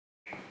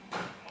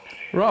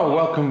Right, well,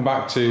 welcome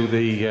back to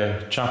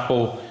the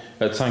chapel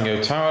at Tango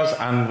Towers,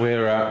 and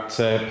we're at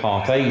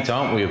part 8,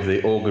 aren't we, of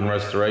the organ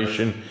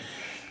restoration.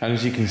 And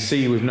as you can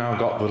see, we've now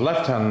got the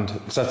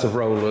left-hand set of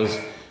rollers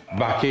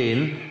back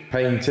in,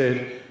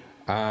 painted,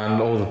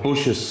 and all the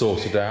bushes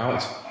sorted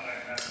out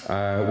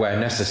where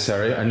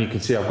necessary. And you can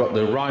see I've got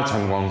the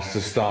right-hand ones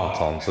to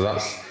start on, so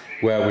that's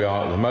where we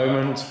are at the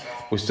moment.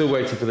 We're still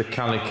waiting for the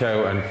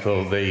calico and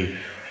for the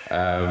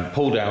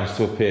pull-downs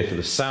to appear for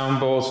the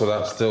soundboard, so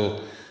that's still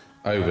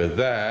over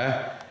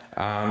there.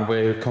 And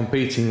we're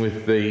competing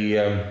with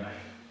the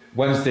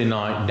Wednesday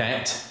night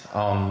net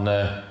on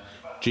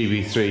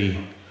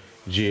GB3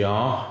 GR.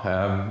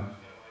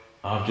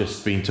 I've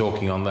just been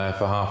talking on there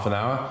for half an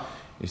hour.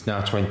 It's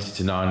now 20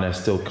 to 9, they're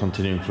still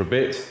continuing for a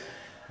bit,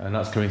 and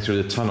that's coming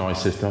through the tannoy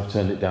system. I've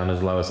turned it down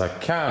as low as I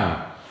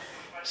can.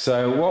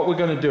 So what we're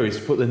going to do is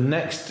put the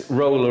next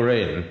roller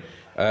in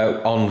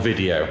on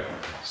video.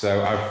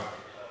 So I've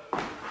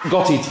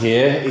got it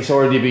here, it's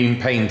already been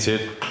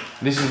painted.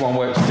 This is one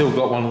where it's still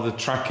got one of the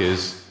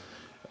trackers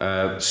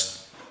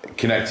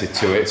connected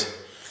to it.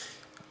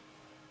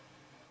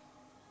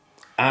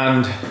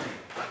 And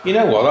you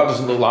know what, that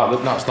doesn't look like,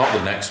 that's not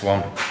the next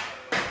one.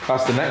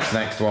 That's the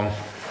next one.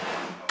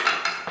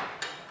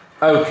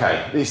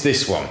 Okay, it's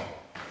this one.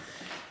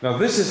 Now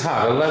this has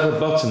had a leather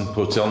button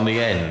put on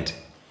the end.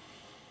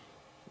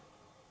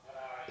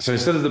 So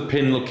instead of the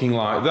pin looking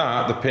like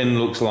that, the pin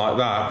looks like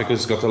that because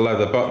it's got a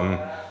leather button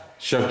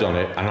shoved on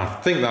it, and I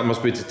think that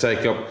must be to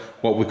take up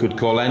what we could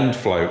call end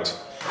float.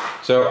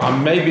 So I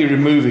may be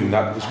removing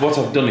that, because what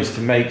I've done is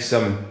to make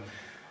some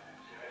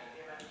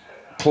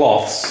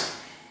cloths.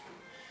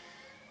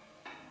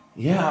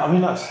 Yeah, I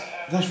mean that's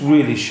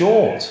really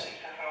short.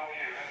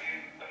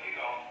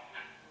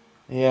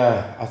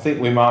 Yeah, I think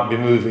we might be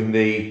moving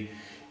the,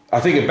 I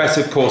think a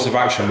better course of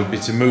action would be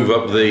to move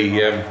up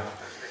the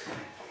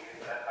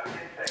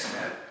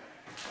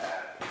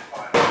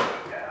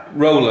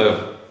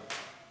roller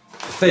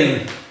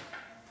thing.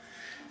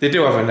 They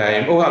do have a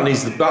name. Oh, that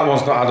one's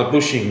not had a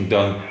bushing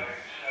done,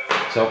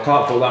 so I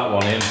can't put that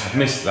one in. I've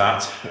missed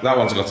that. That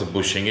one's got a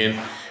bushing in.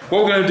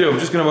 What we're going to do, I'm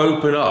just going to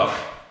open up,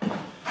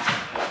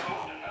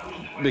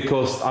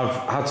 because I've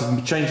had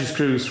to change the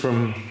screws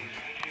from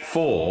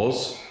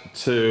 4s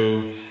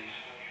to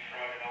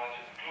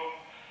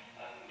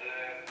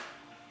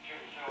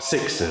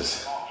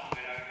 6s.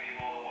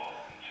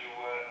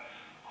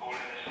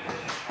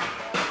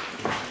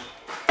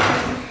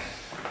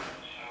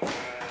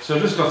 So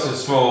I've just got a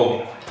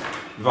small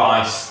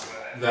vice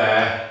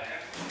there,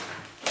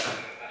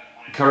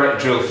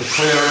 correct drill for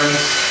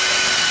clearance.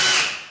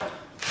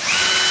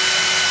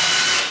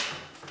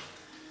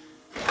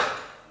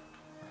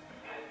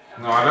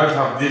 Now I don't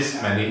have this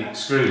many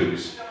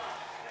screws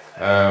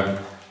of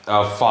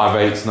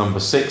 5/8 number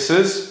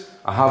 6s.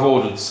 I have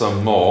ordered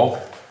some more.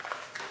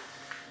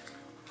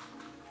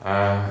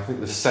 I think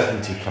there's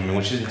 70 coming,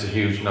 which isn't a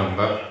huge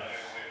number.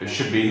 It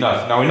should be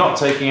enough. Now we're not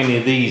taking any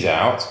of these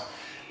out,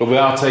 but we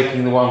are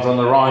taking the ones on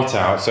the right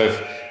out. So if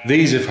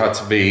these have had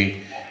to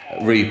be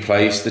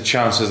replaced, the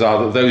chances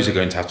are that those are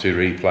going to have to be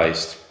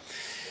replaced.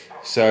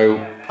 So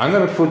I'm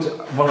going to put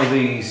one of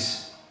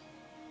these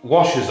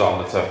washers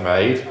on that I've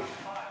made.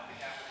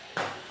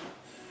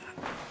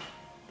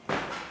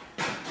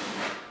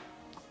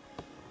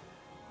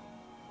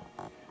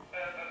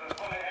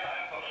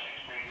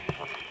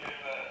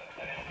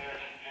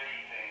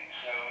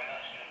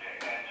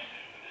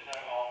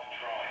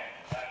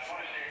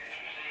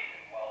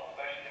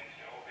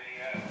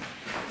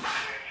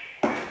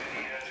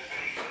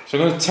 So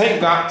I'm going to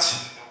take that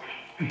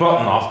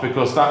button off,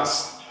 because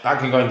that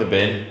can go in the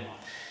bin.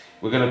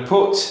 We're going to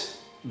put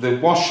the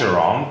washer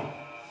on,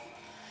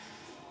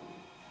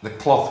 the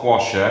cloth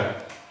washer,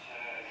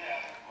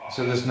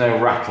 so there's no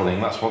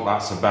rattling. That's what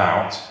that's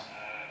about.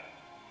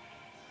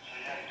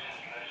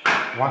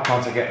 Why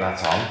can't I get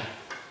that on?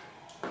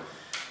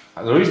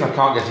 The reason I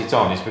can't get it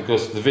on is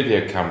because the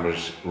video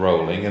camera's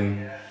rolling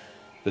and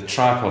the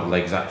tripod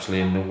leg's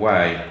actually in the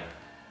way.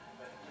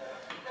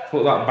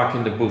 Put that back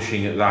into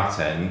bushing at that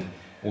end.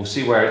 We'll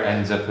see where it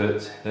ends up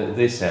at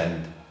this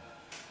end.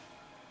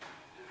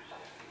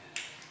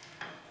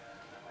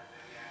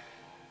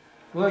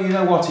 Well, you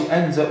know what? It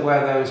ends up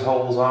where those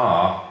holes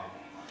are.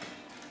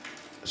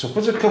 So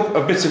put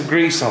a bit of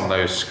grease on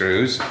those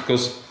screws,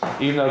 because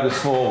even though they're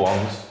small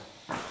ones,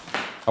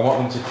 I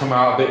want them to come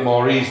out a bit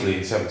more easily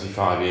in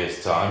 75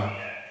 years' time.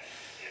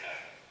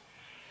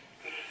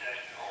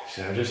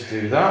 So I'll just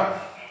do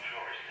that.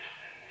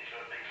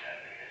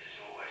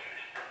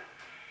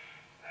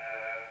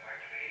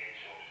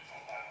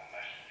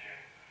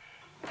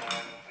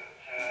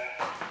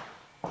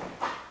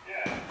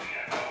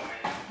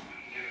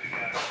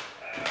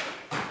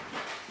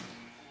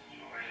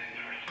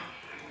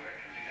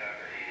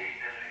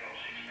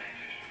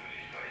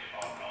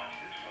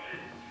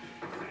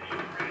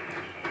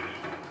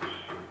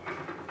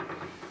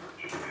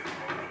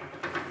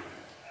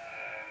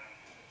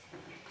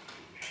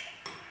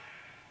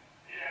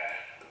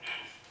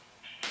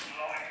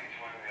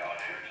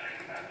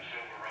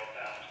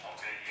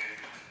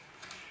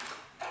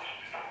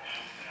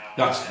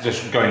 that's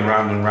just going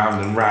round and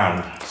round and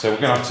round. So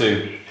we're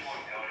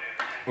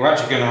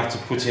actually going to have to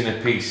put in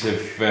a piece of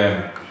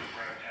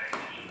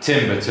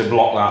timber to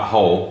block that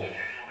hole.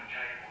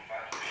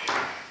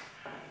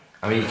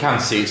 I mean, you can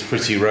see it's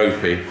pretty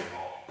ropey.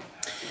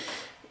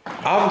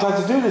 I haven't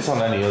had to do this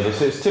on any other,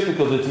 so it's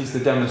typical that it's the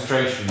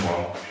demonstration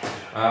one.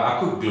 I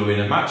could glue in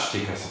a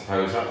matchstick, I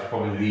suppose. That's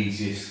probably the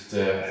easiest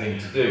thing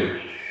to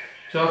do.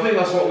 So I think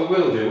that's what we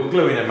will do. We'll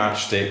glue in a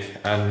matchstick,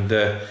 and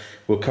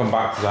we'll come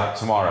back to that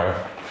tomorrow.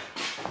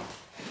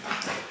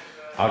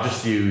 I'll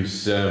just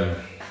use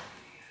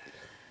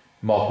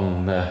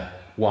modern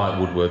white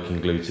woodworking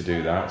glue to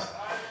do that.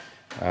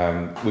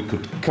 We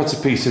could cut a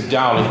piece of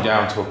dowling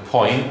down to a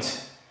point.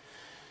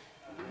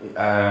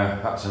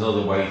 That's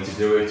another way to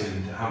do it,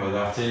 and hammer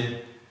that in.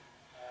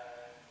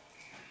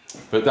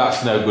 But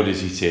that's no good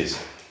as it is.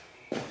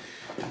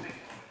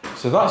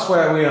 So that's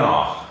where we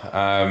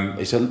are.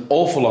 It's an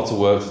awful lot of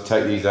work to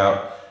take these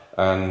out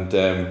and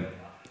to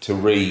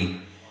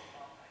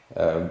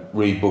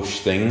rebush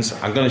things.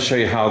 I'm going to show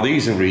you how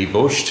these are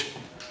rebushed,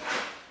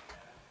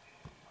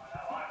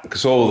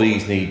 because all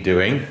these need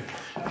doing.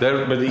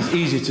 But it's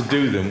easier to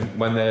do them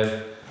when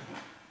they're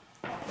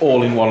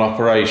all in one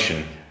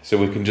operation. So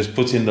we can just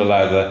put in the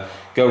leather,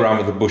 go around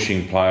with the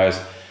bushing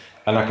pliers,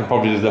 and I can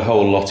probably do the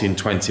whole lot in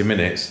 20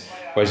 minutes.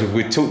 Whereas if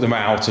we took them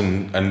out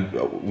and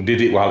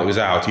did it while it was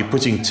out, you're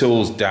putting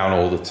tools down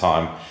all the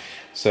time.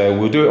 So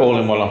we'll do it all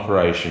in one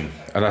operation.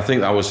 And I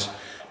think that was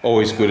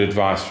always good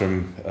advice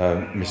from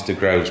Mr.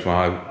 Groves,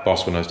 my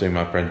boss, when I was doing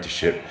my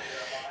apprenticeship.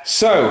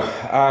 So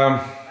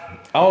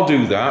I'll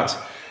do that,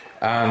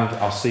 and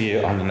I'll see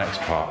you on the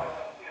next part.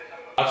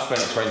 I've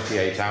spent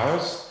 28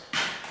 hours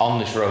on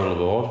this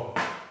rollerboard,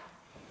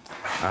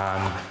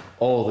 and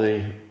all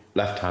the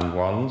left-hand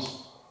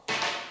ones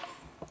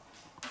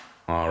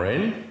are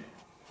in,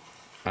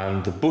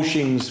 and the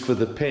bushings for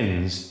the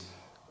pins,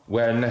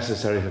 where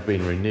necessary, have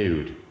been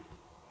renewed.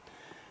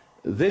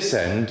 This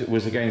end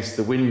was against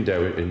the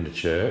window in the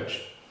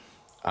church,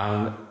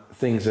 and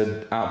things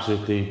are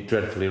absolutely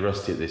dreadfully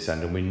rusty at this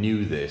end, and we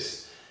knew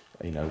this,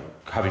 you know,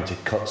 having to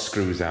cut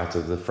screws out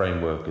of the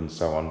framework and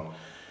so on.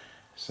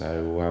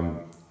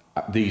 So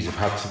these have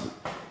had to,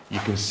 you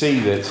can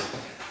see that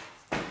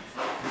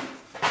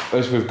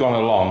as we've gone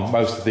along,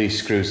 most of these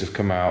screws have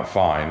come out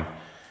fine,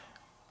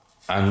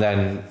 and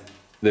then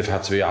they've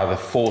had to be either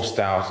forced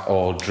out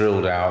or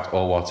drilled out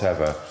or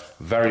whatever.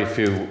 Very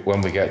few,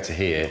 when we get to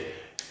here,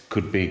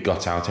 could be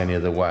got out any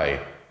other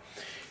way.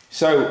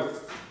 So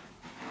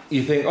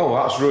you think, oh,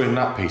 that's ruined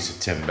that piece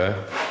of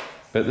timber,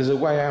 but there's a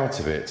way out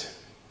of it.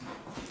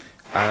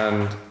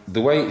 And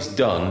the way it's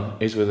done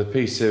is with a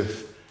piece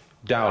of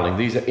doweling.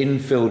 These are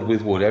infilled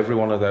with wood. Every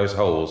one of those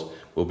holes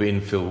will be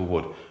infilled with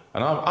wood.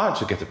 And I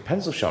actually get a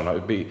pencil sharpener. It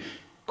would be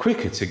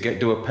quicker to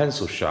do a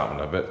pencil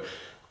sharpener, but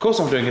of course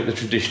I'm doing it the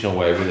traditional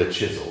way with a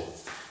chisel.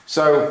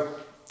 So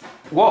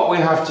what we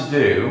have to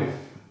do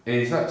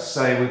is, let's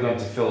say we're going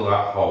to fill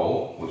that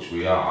hole, which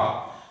we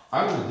are.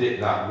 I'm going to dip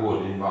that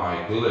wood in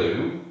my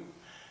glue,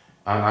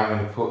 and I'm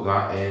going to put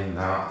that in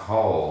that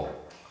hole.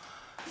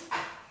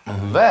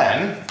 And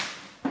then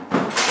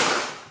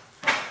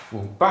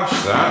we'll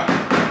bash that.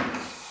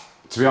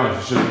 To be honest,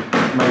 I should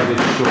have made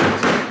this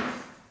shorter.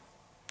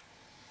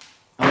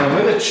 And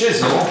then with a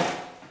chisel,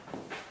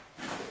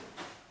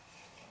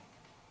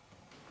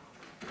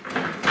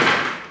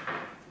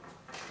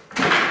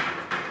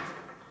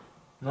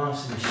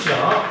 nice and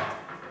sharp,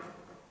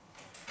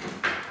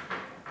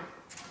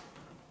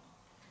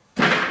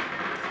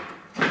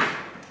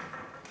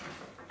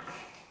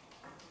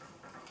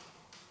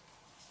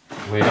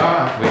 we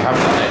have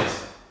done it.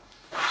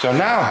 So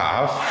now I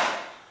have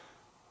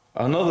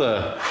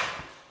another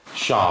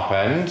sharp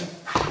end.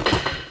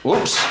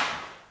 Whoops!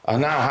 I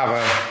now have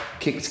a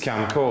kicked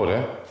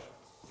camcorder.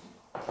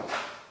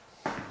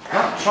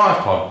 That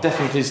tripod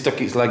definitely stuck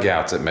its leg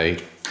out at me.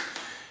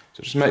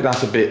 So just make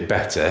that a bit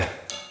better.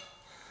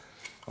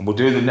 And we'll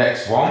do the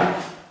next one.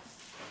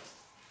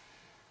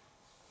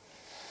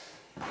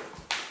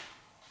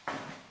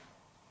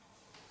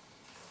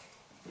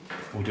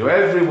 We'll do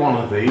every one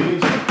of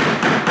these.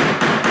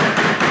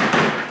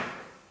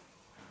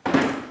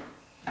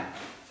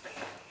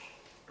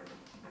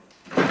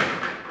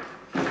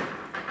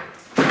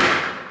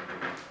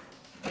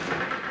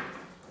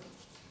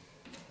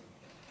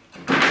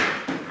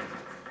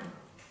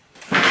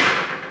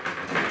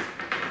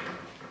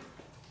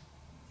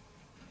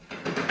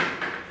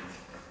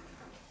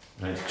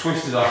 And it's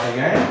twisted off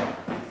again.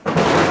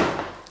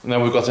 And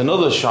then we've got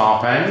another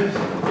sharp end,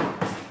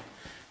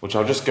 which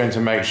I'm just going to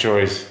make sure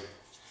is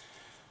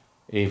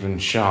even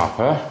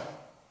sharper.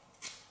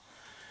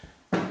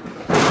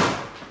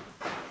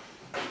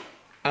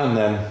 And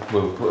then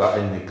we'll put that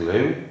in the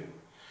glue.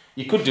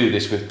 You could do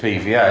this with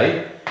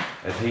PVA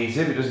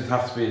adhesive. It doesn't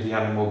have to be the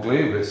animal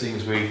glue, but seeing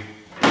as we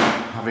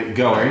have it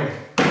going,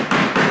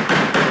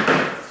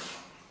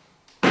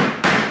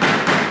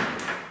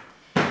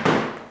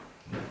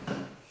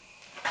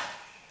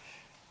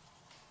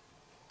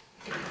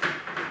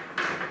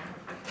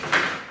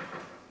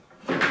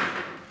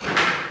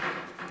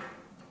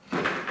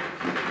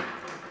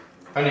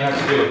 Only had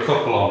to do a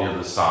couple on the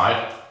other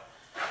side.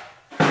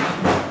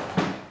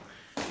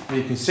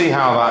 You can see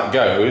how that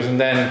goes,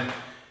 and then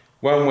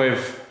when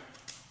we've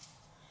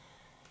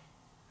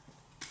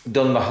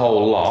done the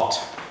whole lot,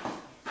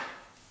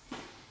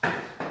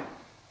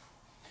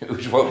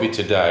 which won't be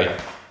today,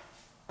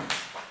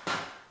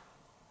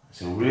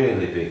 it's a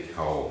really big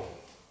hole.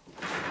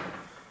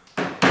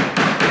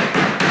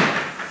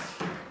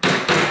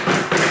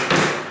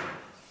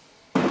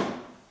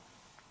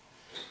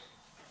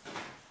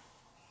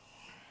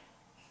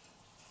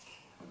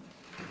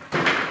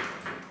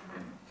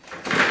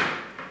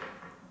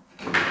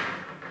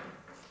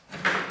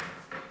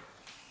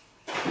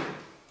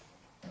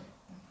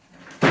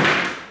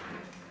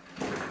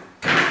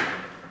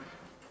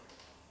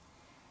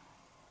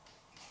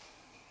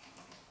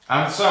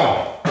 And so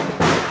on.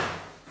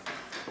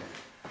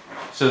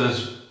 So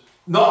there's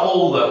not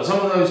all that,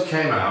 some of those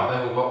came out,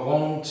 then we've got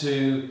 1,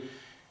 2,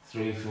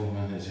 3, 4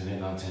 minutes in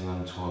it, 9, 10,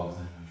 11, 12.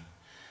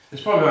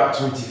 There's probably about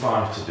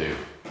 25 to do,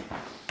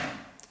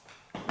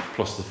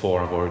 plus the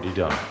 4 I've already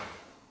done.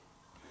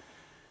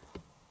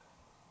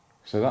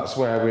 So that's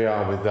where we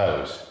are with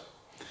those.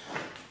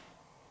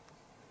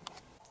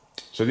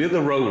 So the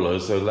other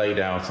rollers are laid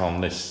out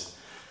on this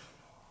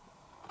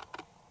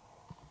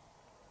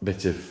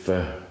bit of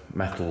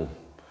metal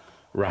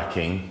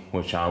racking,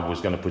 which I was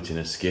going to put in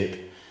a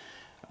skip,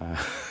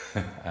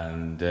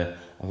 and I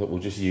thought we'll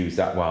just use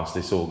that whilst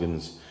this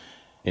organ's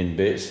in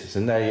bits.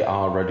 And they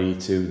are ready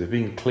to, they've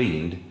been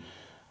cleaned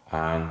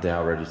and they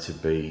are ready to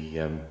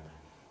be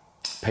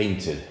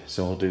painted,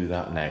 so I'll do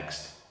that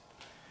next.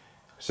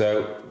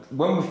 So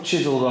when we've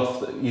chiselled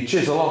off, you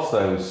chisel off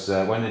those,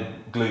 when the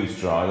glue's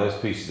dry, those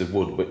pieces of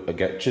wood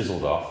get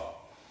chiselled off,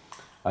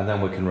 and then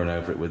we can run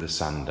over it with a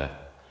sander.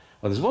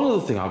 Well, there's one other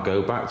thing I'll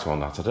go back to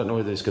on that. I don't know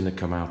whether it's going to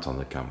come out on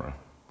the camera.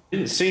 I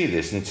didn't see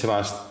this until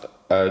I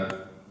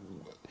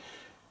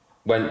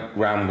went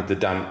round with the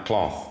damp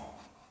cloth,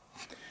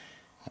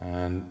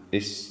 and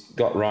it's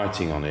got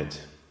writing on it.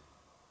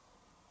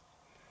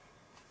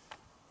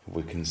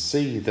 We can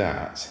see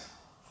that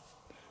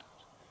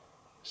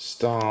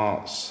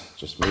starts,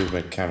 just move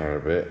my camera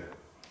a bit.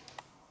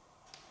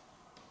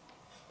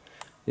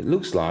 It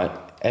looks like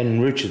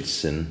N.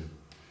 Richardson,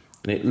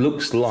 and it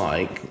looks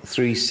like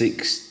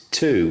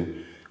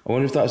 362. I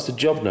wonder if that's the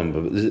job number,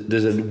 but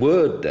there's a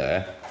word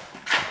there.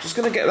 I'm just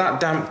going to get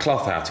that damp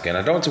cloth out again.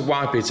 I don't want to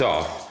wipe it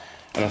off,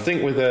 and I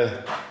think with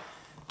a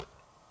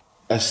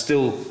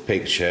still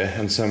picture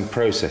and some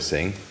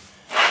processing,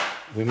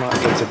 we might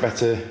get a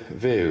better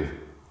view.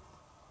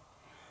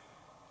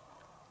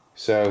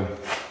 So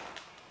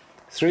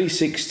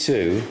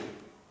 362,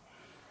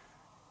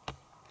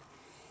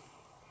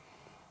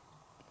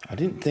 I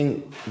didn't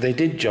think they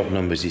did job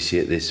numbers, you see,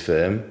 at this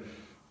firm.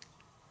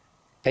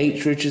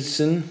 H.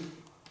 Richardson.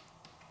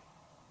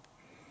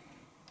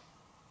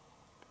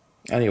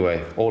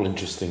 Anyway, all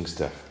interesting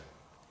stuff.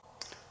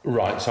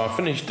 Right, so I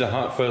finished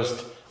the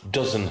first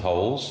dozen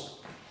holes,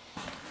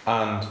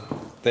 and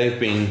they've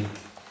been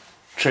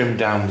trimmed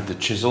down with the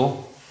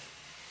chisel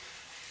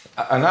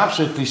and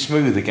absolutely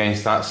smooth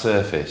against that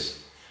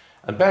surface.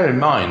 And bear in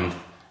mind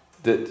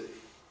that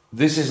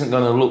this isn't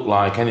going to look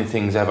like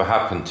anything's ever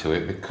happened to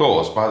it,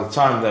 because by the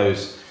time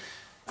those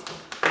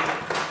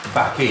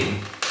back in,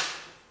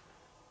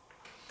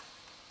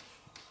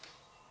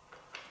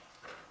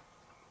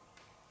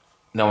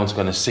 no one's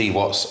going to see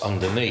what's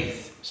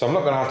underneath. So I'm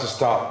not going to have to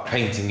start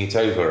painting it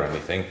over or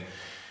anything.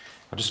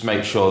 I'll just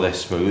make sure they're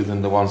smooth,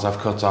 and the ones I've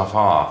cut off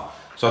are.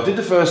 So I did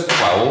the first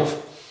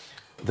 12.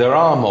 There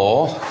are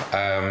more.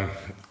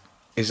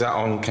 Is that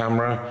on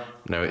camera?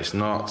 No, it's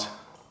not.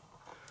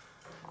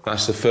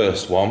 That's the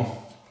first one.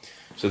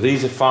 So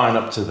these are fine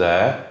up to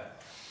there.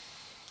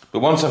 But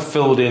once I've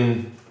filled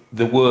in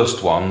the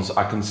worst ones,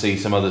 I can see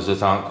some others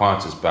that aren't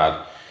quite as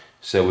bad.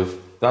 So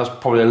that's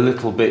probably a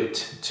little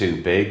bit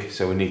too big,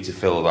 so we need to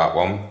fill that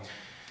one.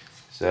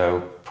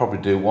 So probably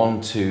do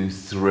 1, 2,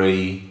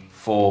 3,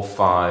 4,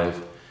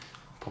 5,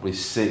 probably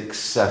 6,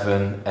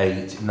 7,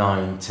 8,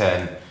 9,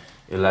 10,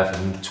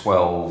 11,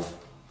 12,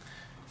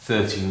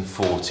 13,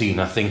 14,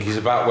 I think is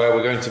about where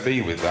we're going to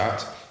be with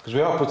that, because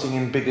we are putting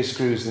in bigger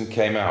screws than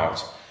came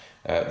out.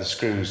 The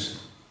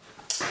screws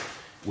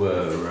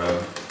were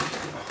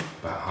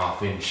about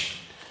 1/2 inch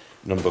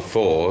number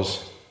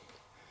 4s,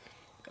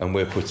 and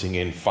we're putting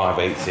in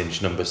 5/8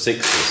 inch number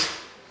 6s.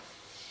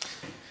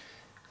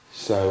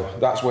 So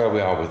that's where we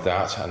are with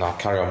that, and I'll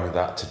carry on with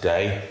that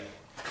today.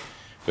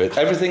 But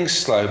everything's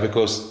slow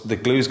because the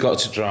glue's got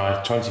to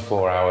dry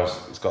 24 hours,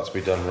 it's got to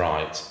be done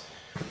right.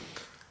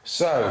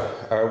 So,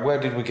 where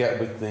did we get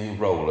with the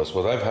rollers?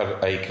 Well, they've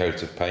had a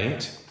coat of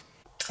paint.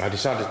 I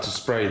decided to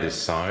spray this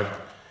side,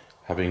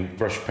 having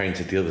brush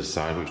painted the other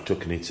side, which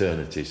took an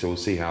eternity, so we'll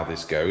see how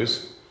this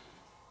goes.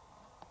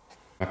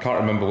 I can't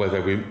remember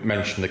whether we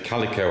mentioned the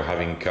calico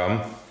having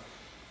come.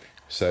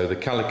 So the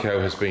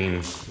calico has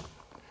been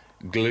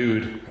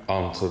glued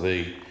onto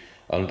the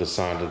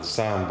underside of the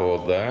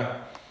soundboard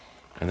there,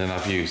 and then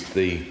I've used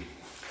the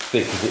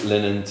thick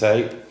linen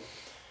tape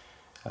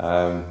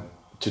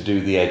to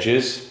do the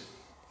edges.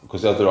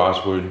 because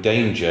otherwise we're in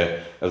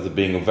danger of there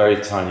being a very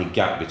tiny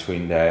gap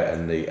between there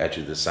and the edge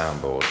of the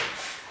soundboard.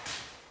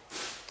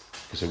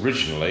 Because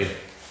originally,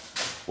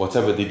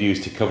 whatever they'd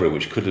used to cover it,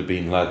 which could have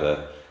been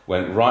leather,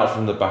 went right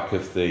from the back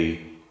of the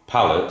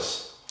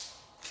pallets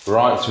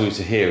right through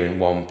to here in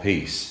one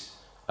piece,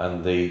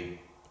 and the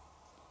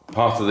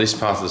part of the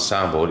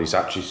soundboard is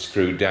actually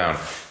screwed down.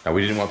 Now,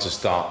 we didn't want to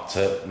start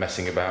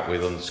messing about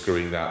with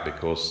unscrewing that,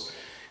 because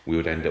we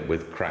would end up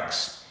with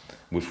cracks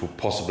which would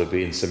possibly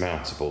be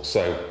insurmountable.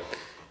 So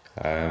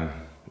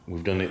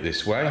we've done it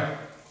this way,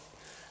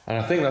 and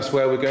I think that's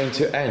where we're going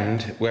to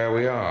end where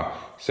we are.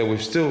 So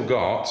we've still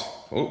got,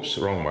 oops,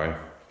 wrong way.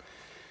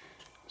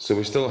 So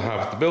we still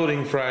have the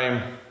building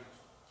frame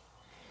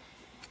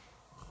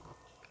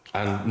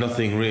and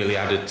nothing really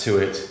added to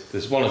it.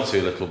 There's one or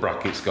two little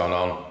brackets gone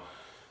on,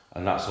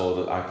 and that's all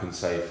that I can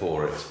say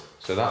for it.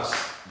 So that's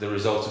the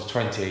result of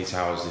 28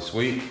 hours this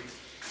week,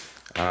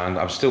 and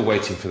I'm still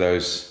waiting for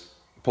those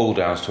pull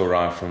downs to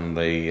arrive from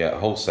the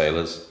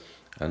wholesalers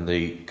and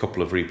the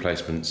couple of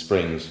replacement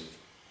springs.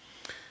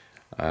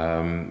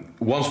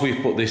 Once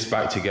we've put this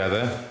back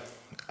together,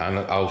 and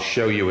I'll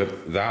show you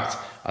that,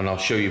 and I'll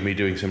show you me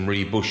doing some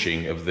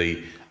rebushing of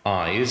the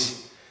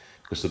eyes,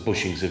 because the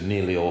bushings have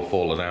nearly all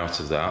fallen out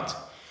of that,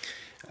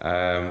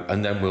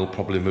 and then we'll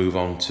probably move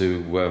on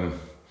to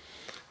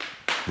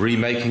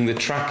remaking the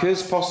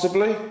trackers,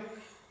 possibly.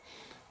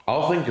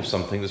 I'll think of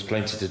something, there's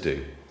plenty to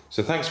do.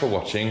 So thanks for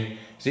watching.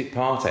 Is it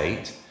part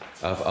 8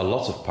 of a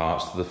lot of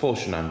parts to the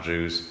Forster and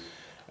Andrews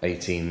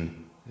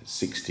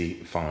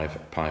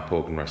 1865 pipe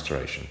organ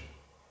restoration.